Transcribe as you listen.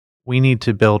we need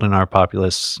to build in our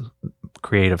populace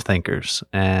creative thinkers,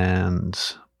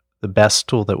 and the best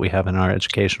tool that we have in our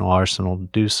educational arsenal to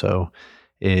do so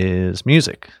is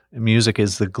music. Music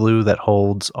is the glue that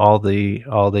holds all the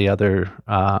other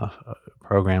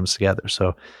programs together.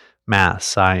 So math,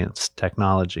 science,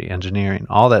 technology, engineering,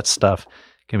 all that stuff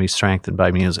can be strengthened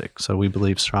by music. So we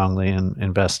believe strongly in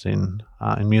investing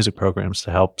in music programs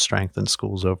to help strengthen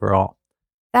schools overall.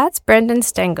 That's Brendan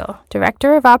Stengle,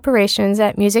 Director of Operations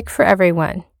at Music for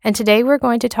Everyone. And today we're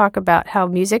going to talk about how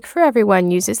Music for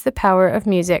Everyone uses the power of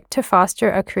music to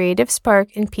foster a creative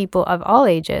spark in people of all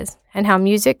ages, and how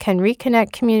music can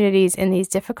reconnect communities in these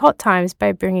difficult times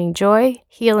by bringing joy,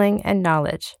 healing, and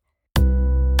knowledge.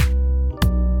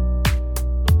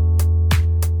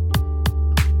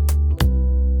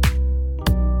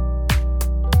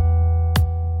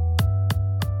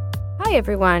 Hi,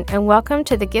 everyone, and welcome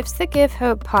to the Gifts That Give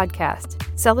Hope podcast,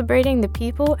 celebrating the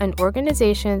people and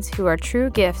organizations who are true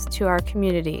gifts to our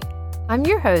community. I'm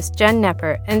your host, Jenn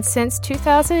Knepper, and since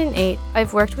 2008,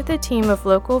 I've worked with a team of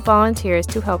local volunteers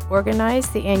to help organize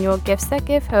the annual Gifts That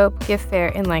Give Hope gift fair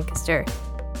in Lancaster.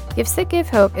 Gifts That Give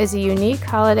Hope is a unique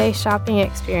holiday shopping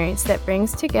experience that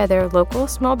brings together local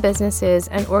small businesses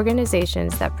and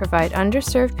organizations that provide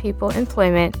underserved people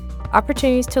employment,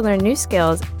 opportunities to learn new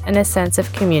skills, and a sense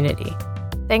of community.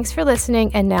 Thanks for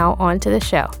listening, and now on to the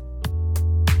show.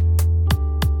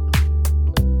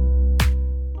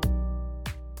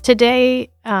 Today,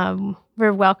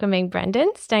 we're welcoming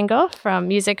Brendan Stengle from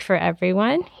Music for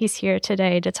Everyone. He's here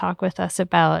today to talk with us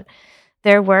about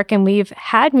their work, and we've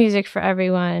had Music for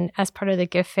Everyone as part of the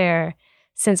gift fair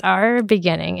since our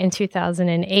beginning in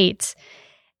 2008.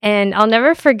 And I'll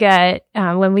never forget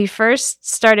when we first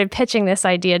started pitching this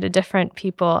idea to different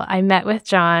people, I met with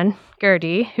John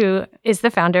Gerdy, who is the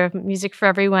founder of Music for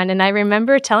Everyone. And I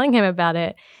remember telling him about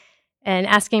it and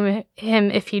asking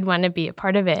him if he'd want to be a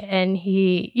part of it. And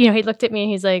he looked at me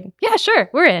and he's like, yeah,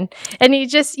 sure, we're in. And he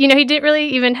just, he didn't really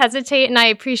even hesitate. And I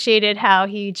appreciated how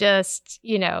he just,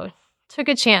 took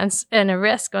a chance and a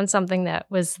risk on something that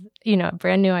was, a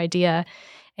brand new idea.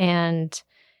 And,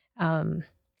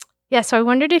 so I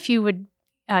wondered if you would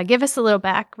give us a little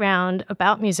background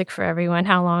about Music for Everyone.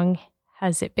 How long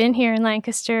has it been here in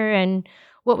Lancaster, and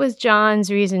what was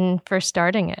John's reason for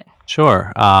starting it?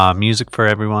 Sure. Music for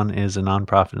Everyone is a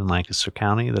nonprofit in Lancaster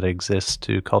County that exists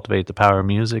to cultivate the power of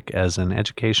music as an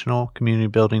educational, community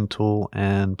building tool,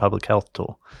 and public health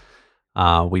tool.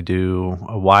 We do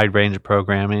a wide range of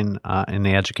programming in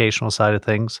the educational side of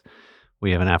things.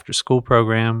 We have an after-school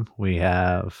program. We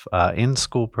have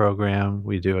in-school program.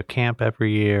 We do a camp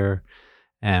every year,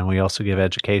 and we also give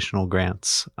educational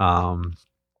grants. And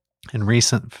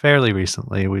fairly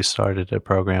recently, we started a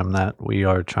program that we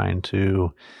are trying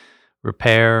to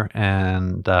repair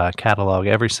and catalog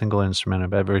every single instrument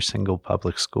of every single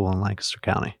public school in Lancaster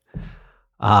County.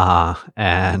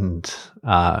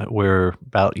 We're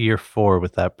about year 4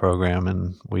 with that program,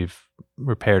 and we've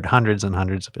repaired hundreds and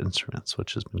hundreds of instruments,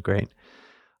 which has been great.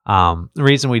 The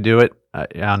reason we do it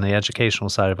on the educational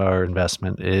side of our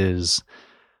investment is,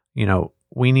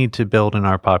 we need to build in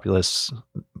our populace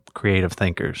creative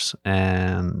thinkers,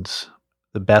 and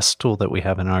the best tool that we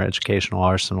have in our educational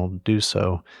arsenal to do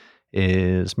so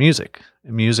is music.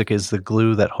 Music is the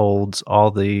glue that holds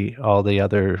all the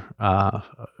other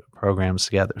programs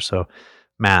together. So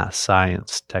math,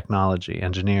 science, technology,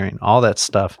 engineering, all that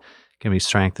stuff can be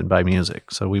strengthened by music.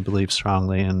 So we believe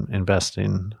strongly in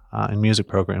investing in music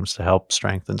programs to help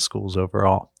strengthen schools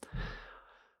overall.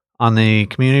 On the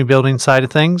community building side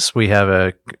of things, we have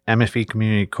a MFE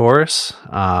Community Chorus,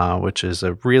 which is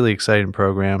a really exciting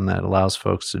program that allows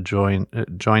folks to join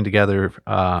together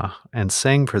and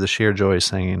sing for the sheer joy of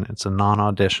singing. It's a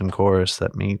non-audition chorus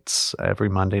that meets every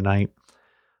Monday night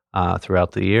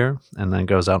throughout the year and then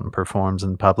goes out and performs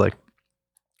in public.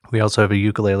 We also have a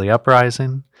ukulele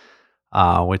uprising,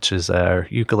 which is our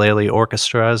ukulele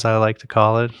orchestra, as I like to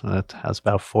call it. It has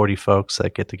about 40 folks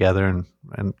that get together and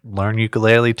learn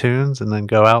ukulele tunes and then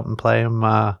go out and play them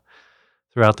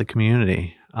throughout the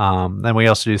community. Then we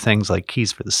also do things like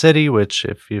Keys for the City, which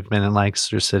if you've been in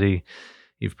Lancaster City,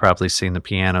 you've probably seen the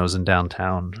pianos in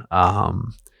downtown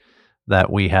that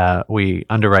we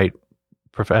underwrite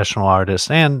professional artists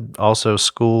and also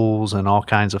schools and all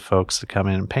kinds of folks to come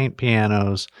in and paint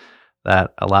pianos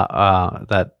that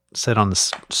sit on the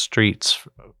streets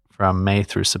from May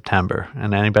through September,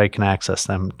 and anybody can access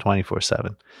them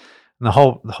 24/7. And the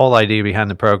whole idea behind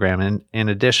the program, in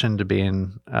addition to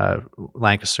being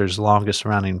Lancaster's longest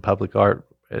running public art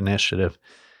initiative,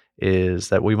 is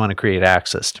that we want to create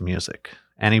access to music.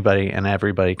 Anybody and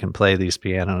everybody can play these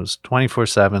pianos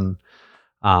 24/7,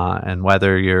 and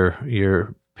whether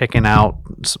you're picking out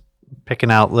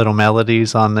little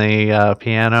melodies on the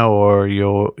piano, or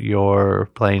you're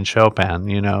playing Chopin.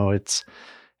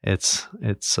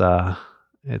 It's a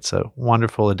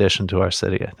wonderful addition to our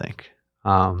city, I think.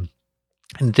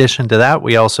 In addition to that,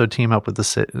 we also team up with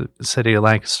the city of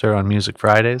Lancaster on Music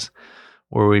Fridays,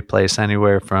 where we place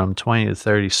anywhere from 20 to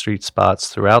 30 street spots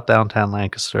throughout downtown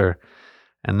Lancaster.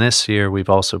 And this year, we've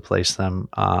also placed them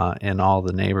in all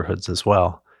the neighborhoods as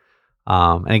well.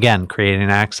 And again, creating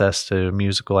access to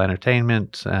musical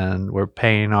entertainment, and we're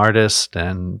paying artists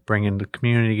and bringing the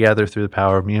community together through the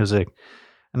power of music.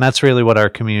 And that's really what our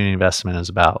community investment is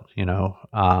about,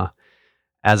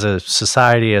 as a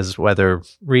society, as whether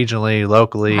regionally,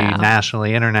 locally,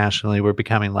 nationally, internationally, we're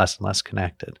becoming less and less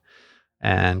connected.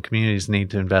 And communities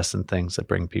need to invest in things that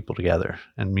bring people together.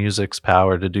 And music's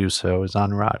power to do so is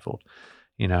unrivaled.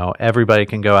 Everybody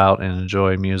can go out and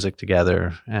enjoy music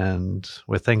together. And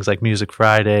with things like Music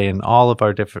Friday and all of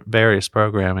our different various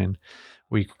programming,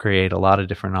 we create a lot of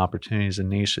different opportunities and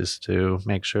niches to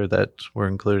make sure that we're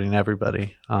including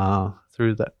everybody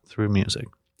through music.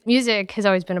 Music has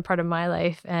always been a part of my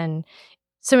life, and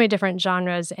so many different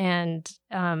genres. And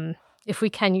if we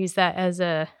can use that as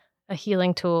a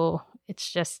healing tool,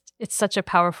 it's such a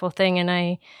powerful thing. And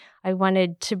I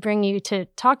wanted to bring you to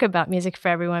talk about Music for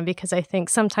Everyone, because I think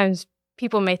sometimes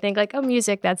people may think like, oh,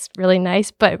 music, that's really nice.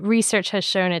 But research has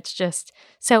shown it's just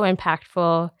so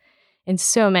impactful in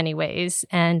so many ways.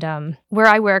 And where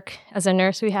I work as a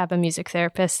nurse, we have a music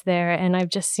therapist there, and I've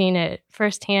just seen it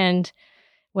firsthand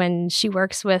when she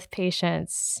works with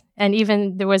patients. And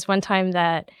even there was one time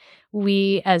that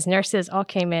we as nurses all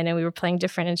came in and we were playing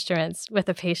different instruments with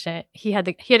a patient. He had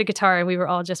a guitar and we were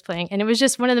all just playing. And it was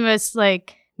just one of the most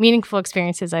meaningful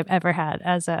experiences I've ever had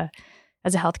as a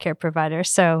healthcare provider.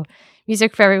 So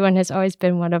Music for Everyone has always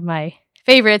been one of my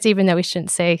favorites, even though we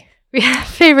shouldn't say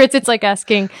favorites. It's like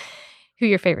asking who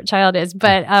your favorite child is.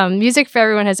 But Music for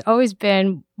Everyone has always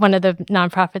been one of the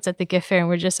nonprofits at the gift fair, and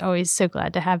we're just always so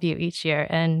glad to have you each year,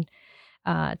 and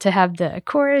to have the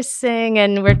chorus sing.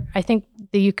 And I think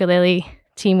the ukulele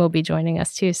team will be joining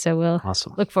us too, so we'll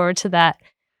look forward to that.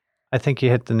 I think you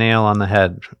hit the nail on the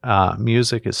head.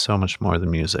 Music is so much more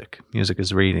than music. Music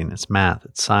is reading, it's math,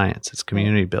 it's science, it's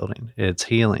community building, it's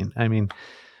healing. I mean,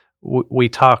 we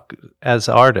talk as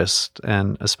artists,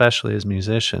 and especially as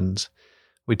musicians,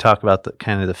 we talk about the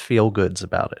kind of the feel goods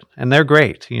about it. And they're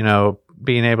great,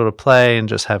 being able to play and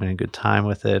just having a good time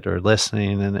with it, or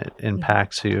listening, and it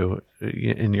impacts you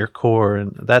in your core.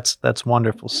 And that's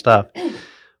wonderful stuff.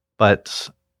 But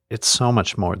it's so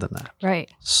much more than that.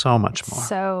 Right. So much more.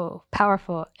 So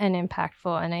powerful and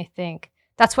impactful. And I think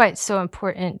that's why it's so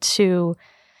important to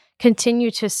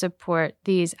continue to support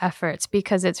these efforts,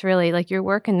 because it's really like your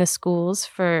work in the schools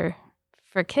for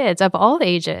kids of all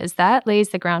ages, that lays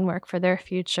the groundwork for their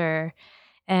future.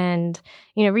 And,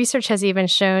 research has even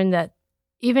shown that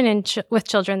even with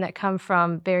children that come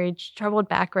from very troubled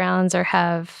backgrounds or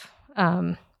have,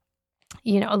 a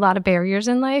lot of barriers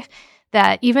in life,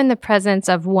 that even the presence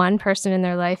of one person in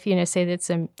their life, say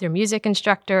that's their music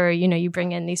instructor, or, you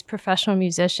bring in these professional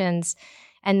musicians,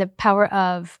 and the power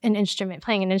of playing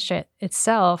an instrument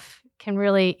itself can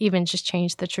really even just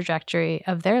change the trajectory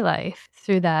of their life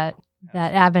through that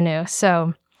avenue.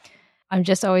 So I'm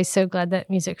just always so glad that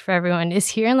Music for Everyone is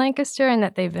here in Lancaster, and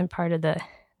that they've been part of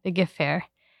the gift fair.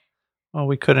 Well,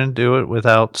 we couldn't do it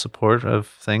without support of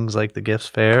things like the gift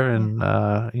fair, and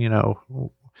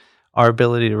our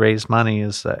ability to raise money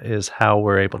is how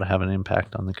we're able to have an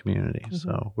impact on the community. Mm-hmm.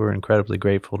 So we're incredibly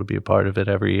grateful to be a part of it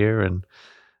every year, and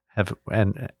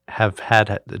have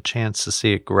had the chance to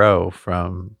see it grow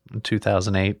from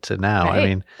 2008 to now. Right. I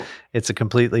mean, it's a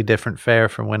completely different fair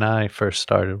from when I first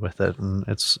started with it, and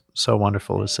it's so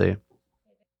wonderful to see.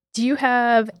 Do you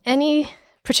have any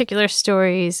particular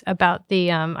stories about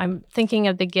the, I'm thinking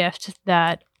of the gift,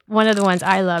 that one of the ones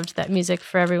I loved that Music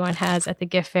for Everyone has at the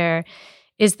gift fair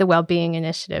is the well-being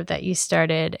initiative that you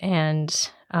started. And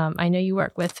I know you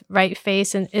work with Right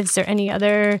Face. And is there any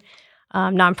other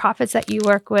nonprofits that you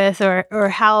work with, or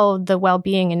how the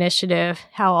well-being initiative,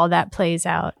 how all that plays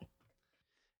out?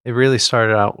 It really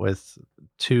started out with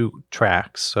 2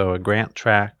 tracks. So a grant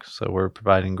track. So we're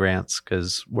providing grants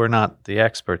because we're not the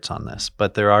experts on this,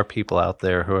 but there are people out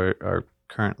there who are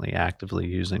currently actively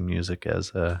using music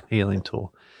as a healing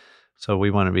tool. So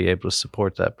we want to be able to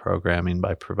support that programming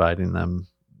by providing them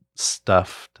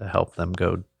stuff to help them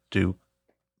go do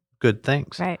good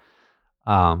things. Right.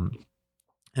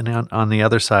 And on the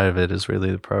other side of it is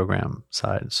really the program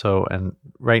side. So, and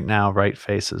right now, Right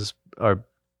Face is our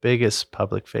biggest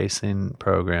public-facing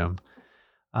program.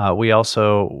 In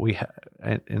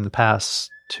the past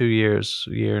 2 years,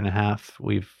 year and a half,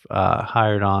 we've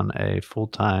hired on a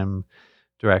full-time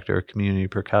director of community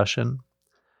percussion.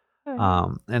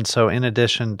 And so in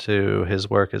addition to his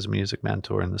work as a music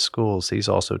mentor in the schools, he's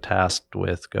also tasked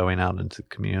with going out into the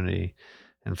community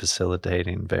and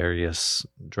facilitating various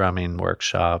drumming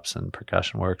workshops and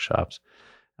percussion workshops.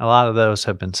 A lot of those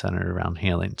have been centered around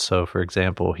healing. So, for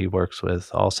example, he works with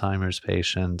Alzheimer's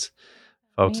patients,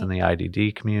 folks in the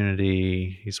IDD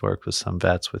community. He's worked with some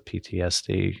vets with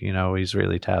PTSD. He's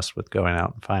really tasked with going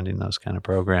out and finding those kind of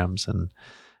programs and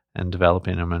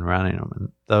developing them and running them.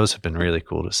 And those have been really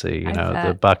cool to see,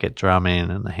 the bucket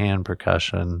drumming and the hand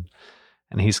percussion.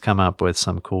 And he's come up with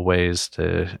some cool ways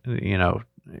to,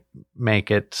 make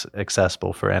it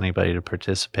accessible for anybody to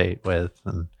participate with.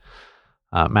 And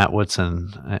Matt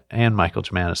Woodson and Michael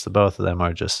Germanis, the both of them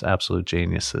are just absolute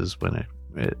geniuses when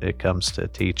it comes to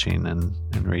teaching and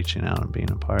reaching out and being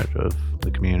a part of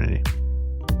the community.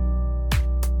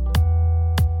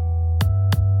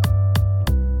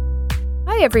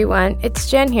 Hi everyone, it's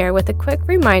Jen here with a quick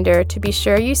reminder to be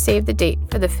sure you save the date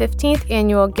for the 15th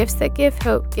annual Gifts That Give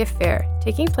Hope Gift Fair,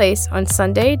 taking place on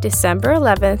Sunday, December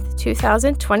 11th,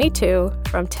 2022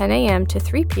 from 10 a.m. to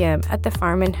 3 p.m. at the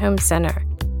Farm and Home Center.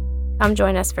 Come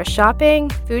join us for shopping,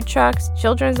 food trucks,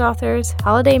 children's authors,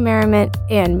 holiday merriment,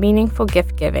 and meaningful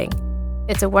gift giving.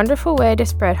 It's a wonderful way to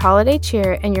spread holiday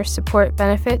cheer, and your support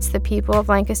benefits the people of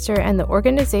Lancaster and the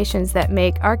organizations that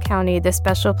make our county the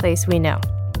special place we know.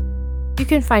 You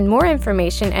can find more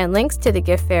information and links to the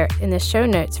gift fair in the show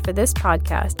notes for this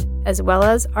podcast, as well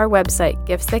as our website,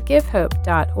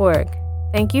 giftsthatgivehope.org.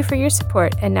 Thank you for your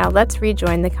support, and now let's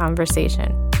rejoin the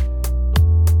conversation.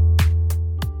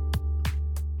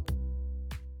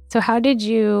 So how did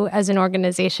you, as an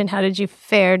organization,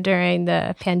 fare during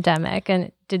the pandemic?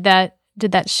 And did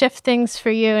that shift things for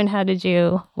you, and how did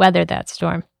you weather that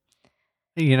storm?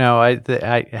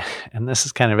 And this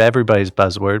is kind of everybody's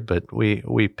buzzword, but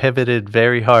we pivoted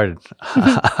very hard.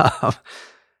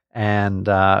 And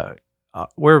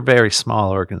we're a very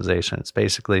small organization. It's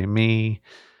basically me,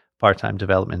 part-time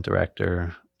development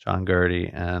director, John Gerdy,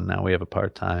 and now we have a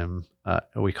part-time,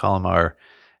 we call him our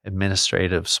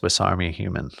administrative Swiss Army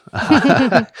human,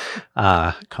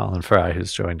 Colin Fry,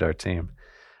 who's joined our team.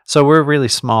 So we're a really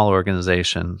small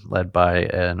organization led by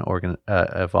an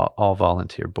all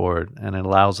volunteer board, and it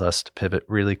allows us to pivot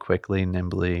really quickly,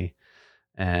 nimbly,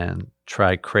 and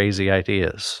try crazy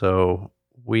ideas. So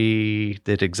we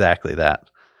did exactly that.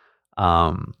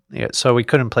 So we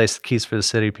couldn't place the Keys for the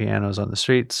City pianos on the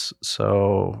streets.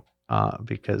 So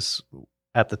because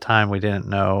at the time we didn't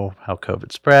know how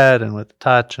COVID spread and with the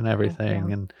touch and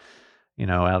everything, and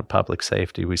out of public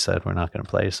safety, we said we're not going to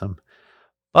place them.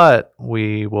 But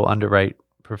we will underwrite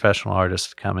professional artists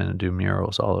to come in and do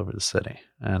murals all over the city.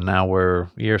 And now we're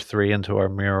year 3 into our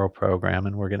mural program,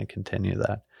 and we're going to continue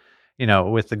that,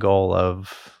 with the goal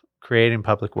of creating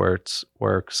public works,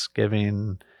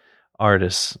 giving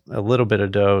artists a little bit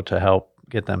of dough to help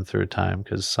get them through time,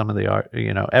 because some of the art,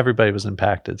 everybody was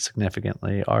impacted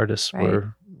significantly. Artists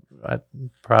were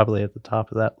probably at the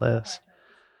top of that list.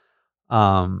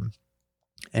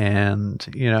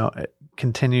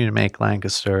 Continue to make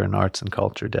Lancaster an arts and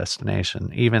culture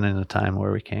destination, even in a time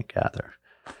where we can't gather.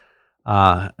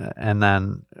 And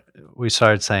then we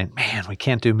started saying, man, we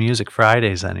can't do Music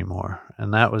Fridays anymore.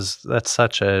 And that's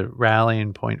such a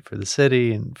rallying point for the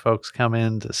city, and folks come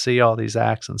in to see all these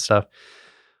acts and stuff.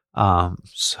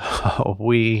 So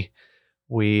we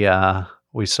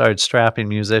started strapping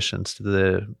musicians to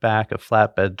the back of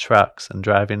flatbed trucks and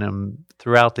driving them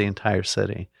throughout the entire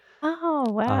city. Oh,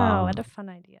 wow. What a fun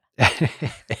idea.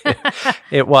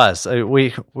 It was.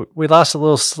 We lost a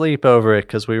little sleep over it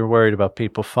because we were worried about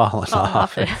people falling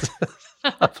off and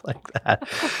stuff like that.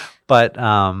 But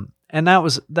and that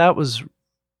was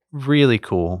really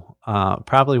cool.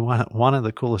 Probably one of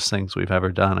the coolest things we've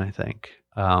ever done, I think.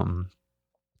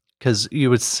 Because you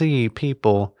would see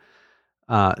people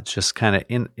just kind of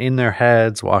in their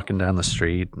heads walking down the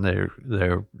street, and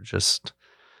they're just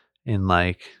in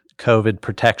like COVID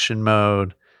protection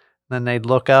mode. Then they'd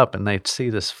look up and they'd see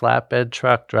this flatbed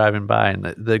truck driving by, and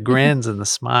the grins and the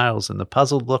smiles and the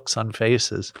puzzled looks on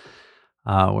faces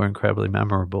were incredibly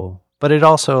memorable. But it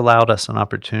also allowed us an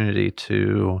opportunity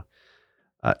to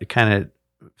kind of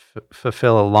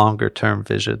fulfill a longer term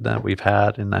vision that we've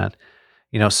had, in that,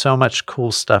 so much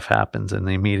cool stuff happens in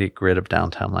the immediate grid of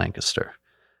downtown Lancaster.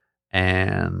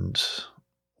 And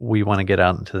we want to get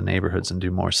out into the neighborhoods and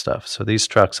do more stuff. So these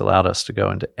trucks allowed us to go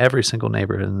into every single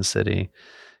neighborhood in the city,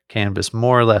 canvass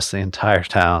more or less the entire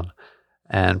town,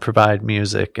 and provide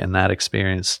music and that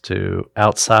experience to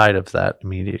outside of that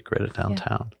immediate grid of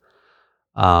downtown,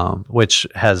 which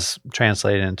has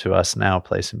translated into us now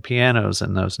placing pianos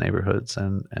in those neighborhoods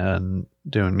and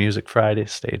doing Music Friday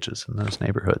stages in those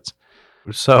neighborhoods.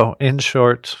 So in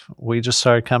short, we just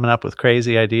started coming up with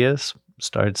crazy ideas,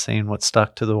 started seeing what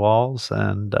stuck to the walls,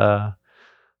 and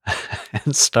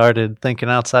and started thinking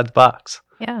outside the box.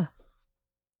 Yeah.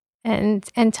 And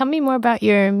tell me more about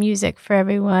your Music for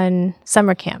Everyone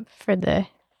summer camp for the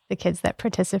kids that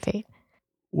participate.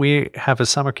 We have a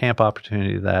summer camp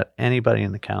opportunity that anybody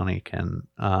in the county can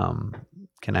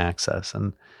access,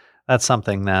 and that's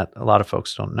something that a lot of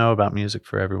folks don't know about Music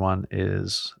for Everyone.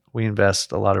 Is we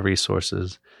invest a lot of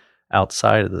resources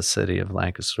outside of the city of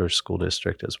Lancaster School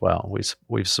District as well.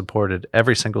 We've supported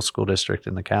every single school district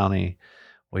in the county.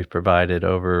 We've provided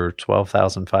over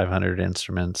 12,500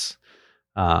 instruments,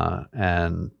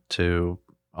 and to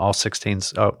all 17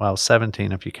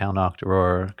 if you count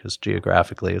Octorara, because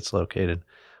geographically it's located,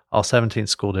 all 17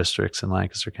 school districts in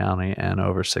Lancaster County and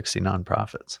over 60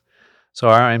 nonprofits. So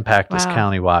our impact is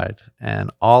countywide, and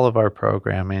all of our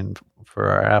programming for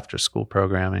our after-school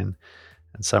programming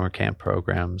and summer camp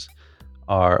programs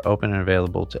are open and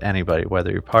available to anybody,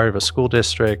 whether you're part of a school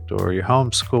district or you're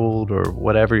homeschooled or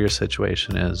whatever your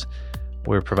situation is.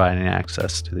 We're providing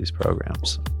access to these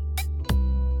programs.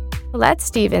 Colette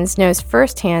Stevens knows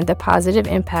firsthand the positive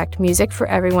impact Music for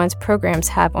Everyone's programs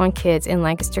have on kids in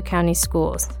Lancaster County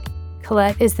schools.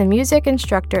 Colette is the music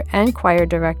instructor and choir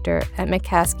director at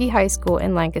McCaskey High School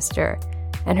in Lancaster,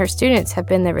 and her students have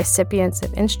been the recipients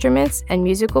of instruments and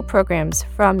musical programs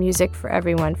from Music for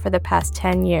Everyone for the past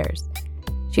 10 years.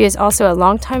 She is also a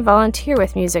longtime volunteer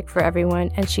with Music for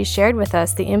Everyone, and she shared with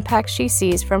us the impact she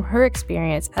sees from her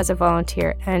experience as a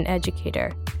volunteer and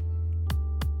educator.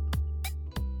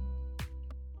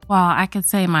 Well, I could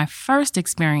say my first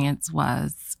experience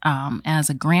was as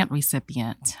a grant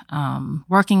recipient.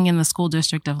 Working in the school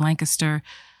district of Lancaster,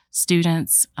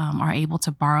 students are able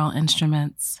to borrow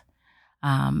instruments,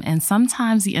 and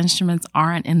sometimes the instruments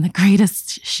aren't in the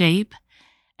greatest shape.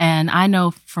 And I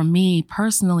know for me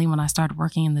personally, when I started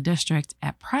working in the district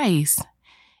at Price,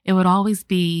 it would always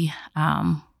be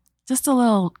just a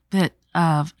little bit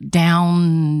of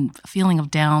feeling of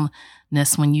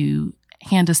downness when you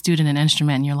hand a student an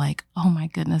instrument and you're like, oh my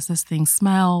goodness, this thing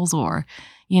smells, or,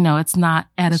 it's not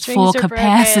at its full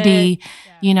capacity,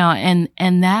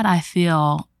 and that I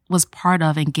feel was part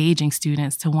of engaging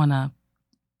students to want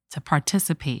to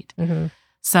participate. Mm-hmm.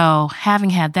 So having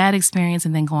had that experience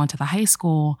and then going to the high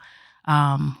school,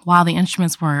 while the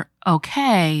instruments were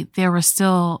okay, the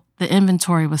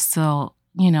inventory was still,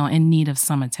 in need of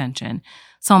some attention.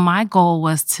 So my goal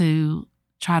was to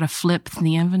try to flip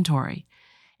the inventory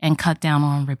and cut down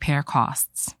on repair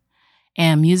costs.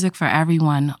 And Music for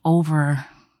Everyone over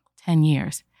 10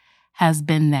 years has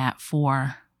been that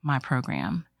for my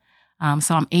program.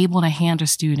 So I'm able to hand a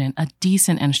student a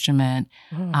decent instrument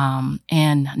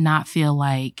and not feel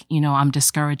like, I'm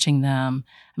discouraging them.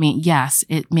 I mean, yes,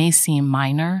 it may seem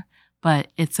minor, but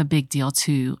it's a big deal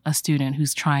to a student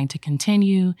who's trying to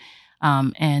continue.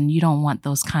 And you don't want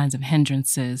those kinds of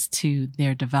hindrances to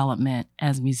their development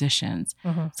as musicians.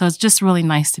 Mm-hmm. So it's just really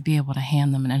nice to be able to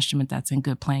hand them an instrument that's in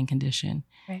good playing condition,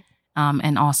 right.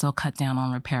 And also cut down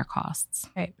on repair costs.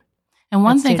 Right. And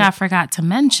one thing I forgot to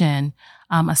mention,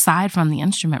 aside from the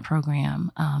instrument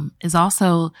program, is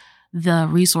also the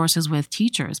resources with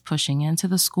teachers pushing into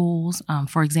the schools.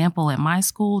 For example, at my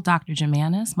school, Dr.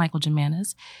 Michael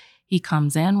Germanis, he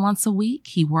comes in once a week.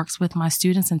 He works with my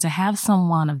students, and to have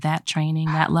someone of that training,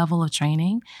 that level of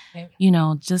training,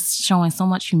 just showing so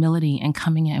much humility and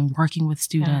coming in and working with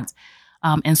students,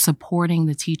 and supporting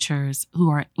the teachers who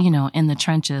are, in the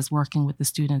trenches working with the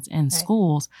students in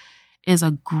schools is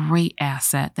a great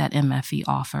asset that MFE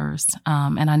offers.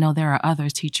 And I know there are other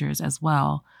teachers as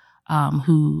well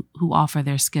who offer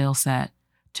their skill set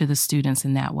to the students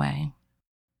in that way.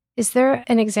 Is there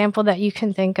an example that you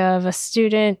can think of, a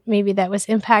student maybe that was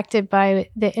impacted by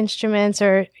the instruments,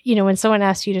 or, when someone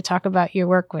asks you to talk about your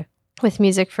work with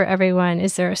Music for Everyone,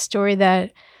 is there a story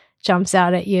that jumps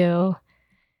out at you?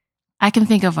 I can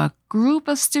think of a group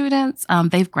of students.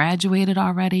 They've graduated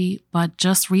already, but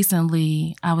just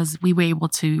recently we were able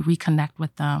to reconnect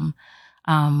with them,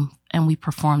 and we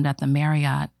performed at the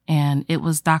Marriott, and it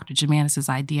was Dr. Germanis's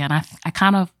idea. And I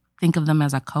kind of think of them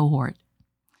as a cohort.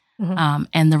 Mm-hmm.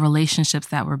 And the relationships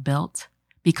that were built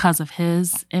because of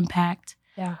his impact.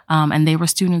 Yeah. And they were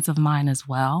students of mine as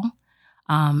well.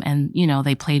 And,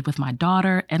 they played with my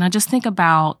daughter. And I just think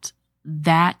about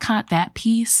that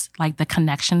piece, like the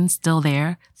connection still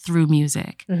there through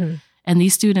music. Mm-hmm. And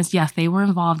these students, yes, they were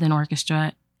involved in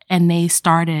orchestra and they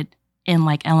started in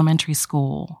like elementary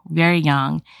school, very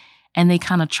young, and they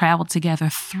kind of traveled together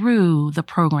through the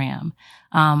program,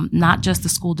 not just the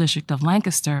school district of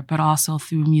Lancaster, but also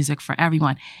through Music for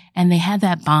Everyone. And they had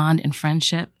that bond and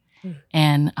friendship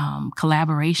and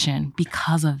collaboration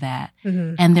because of that.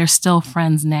 Mm-hmm. And they're still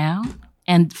friends now.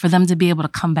 And for them to be able to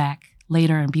come back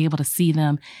later and be able to see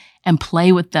them and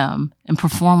play with them and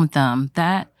perform with them,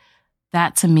 that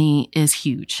to me is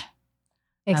huge.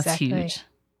 Exactly. That's huge.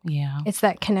 Yeah. It's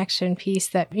that connection piece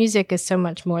that music is so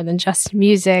much more than just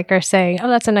music or saying, oh,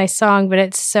 that's a nice song, but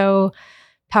it's so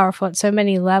powerful at so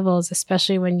many levels,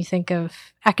 especially when you think of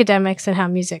academics and how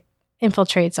music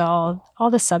infiltrates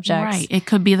all the subjects. Right. It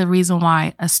could be the reason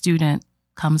why a student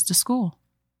comes to school,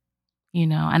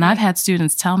 and I've had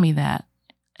students tell me that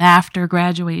after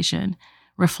graduation,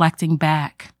 reflecting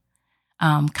back,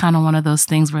 kind of one of those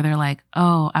things where they're like,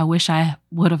 oh, I wish I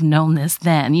would have known this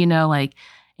then, like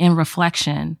in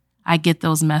reflection, I get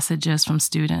those messages from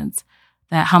students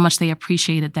that how much they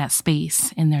appreciated that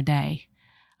space in their day,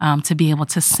 to be able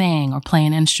to sing or play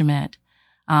an instrument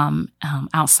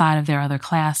outside of their other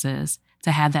classes,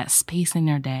 to have that space in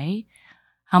their day,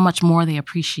 how much more they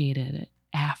appreciated it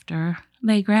after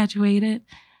they graduated.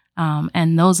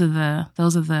 And those are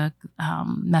the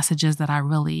messages that I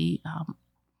really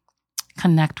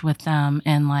connect with them.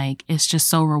 And like, it's just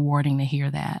so rewarding to hear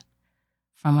that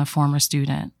from a former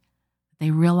student.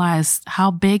 They realize how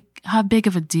big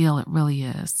of a deal it really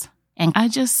is. And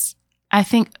I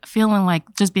think feeling like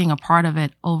just being a part of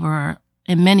it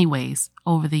in many ways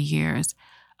over the years,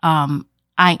 I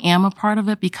am a part of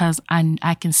it because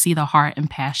I can see the heart and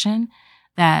passion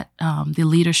that the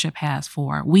leadership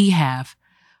we have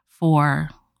for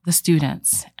the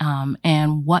students,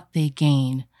 and what they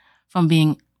gain from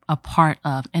being a part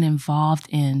of and involved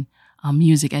in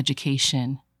music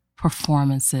education,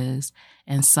 performances,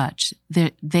 and such.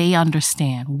 We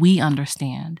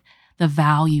understand the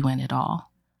value in it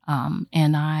all.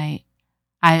 And I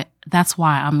that's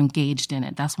why I'm engaged in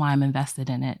it. That's why I'm invested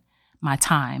in it, my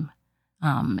time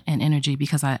and energy,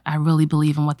 because I really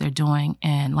believe in what they're doing.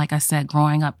 And like I said,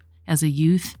 growing up as a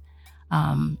youth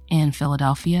in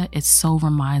Philadelphia, it so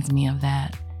reminds me of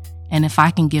that. And if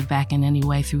I can give back in any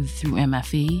way through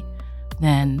MFE,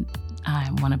 then I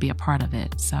want to be a part of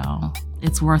it. So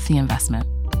it's worth the investment.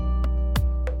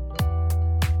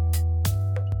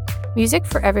 Music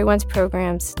for Everyone's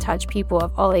programs touch people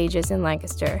of all ages in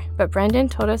Lancaster, but Brendan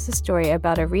told us a story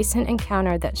about a recent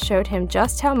encounter that showed him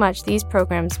just how much these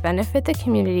programs benefit the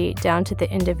community down to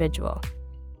the individual.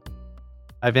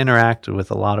 I've interacted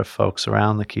with a lot of folks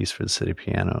around the Keys for the City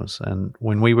pianos, and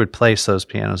when we would place those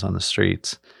pianos on the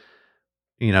streets,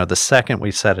 the second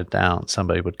we set it down,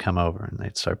 somebody would come over and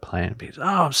they'd start playing and be, oh,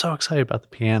 I'm so excited about the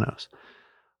pianos.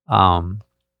 And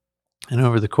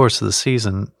over the course of the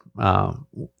season,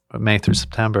 May through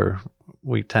September,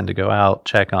 we tend to go out,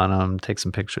 check on them, take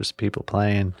some pictures of people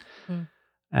playing.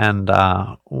 And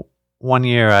one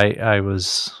year I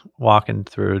was walking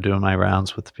through doing my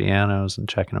rounds with the pianos and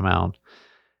checking them out.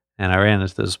 And I ran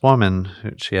into this woman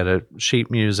she had a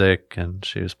sheet music and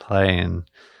she was playing.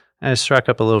 And I struck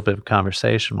up a little bit of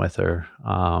conversation with her.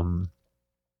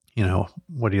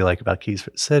 What do you like about Keys for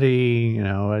the City?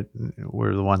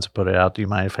 We're the ones who put it out. Do you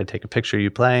mind if I take a picture of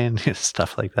you playing?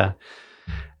 Stuff like that.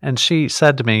 And she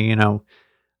said to me,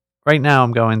 right now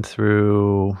I'm going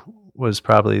through was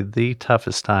probably the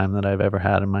toughest time that I've ever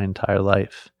had in my entire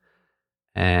life.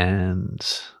 And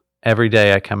every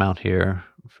day I come out here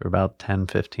for about 10,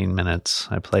 15 minutes.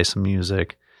 I play some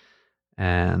music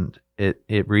and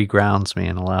it regrounds me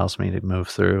and allows me to move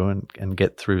through and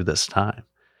get through this time.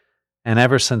 And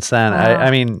ever since then,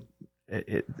 wow.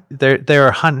 There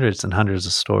are hundreds and hundreds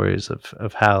of stories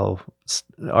of how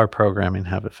our programming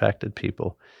have affected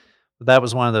people. But that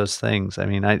was one of those things.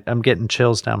 I'm getting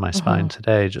chills down my spine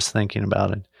today just thinking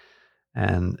about it.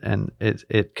 And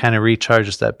it kind of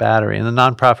recharges that battery. In the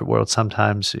nonprofit world,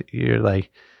 sometimes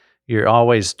you're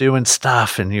always doing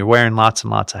stuff and you're wearing lots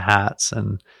and lots of hats,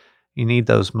 and you need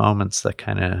those moments that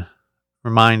kind of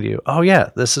remind you, oh yeah,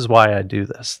 this is why I do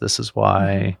this. This is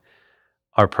why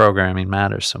our programming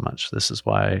matters so much. This is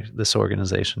why this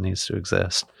organization needs to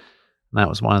exist. And that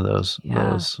was one of those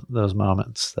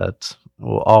moments that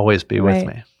will always be with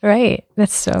me. Right.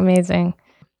 That's so amazing.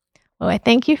 Well, I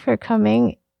thank you for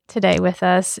coming today with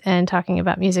us and talking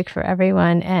about Music for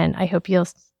Everyone. And I hope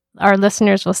our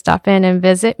listeners will stop in and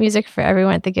visit Music for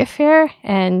Everyone at the gift fair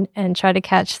and try to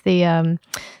catch the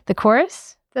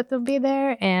chorus that they'll be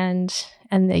there and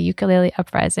the ukulele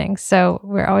uprising. So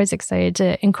we're always excited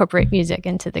to incorporate music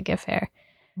into the gift fair.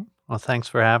 Well, thanks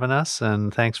for having us,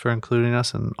 and thanks for including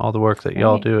us in all the work that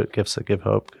y'all do at Gifts That Give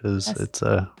Hope, because it's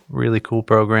a really cool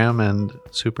program and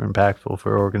super impactful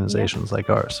for organizations like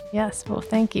ours. Yes. Well,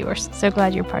 thank you. We're so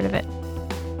glad you're part of it.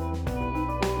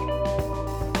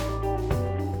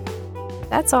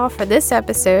 That's all for this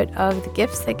episode of the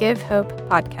Gifts That Give Hope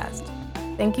podcast.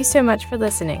 Thank you so much for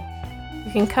listening.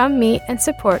 You can come meet and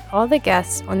support all the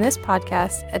guests on this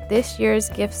podcast at this year's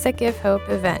Gifts That Give Hope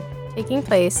event, taking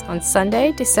place on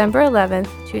Sunday, December 11th,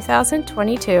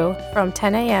 2022, from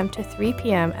 10 a.m. to 3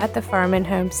 p.m. at the Farm and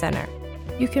Home Center.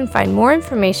 You can find more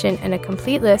information and a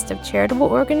complete list of charitable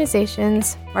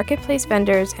organizations, marketplace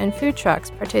vendors, and food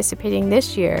trucks participating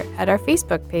this year at our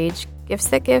Facebook page, Gifts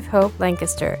That Give Hope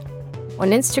Lancaster, on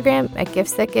Instagram at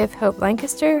Gifts That Give Hope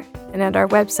Lancaster, and at our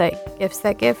website,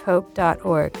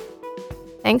 giftsthatgivehope.org.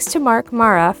 Thanks to Mark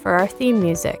Mara for our theme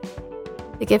music.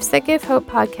 The Gifts That Give Hope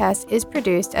podcast is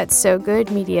produced at So Good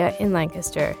Media in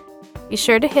Lancaster. Be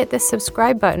sure to hit the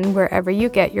subscribe button wherever you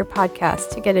get your podcasts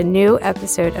to get a new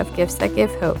episode of Gifts That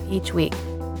Give Hope each week.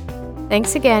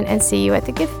 Thanks again, and see you at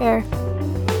the Gift Fair.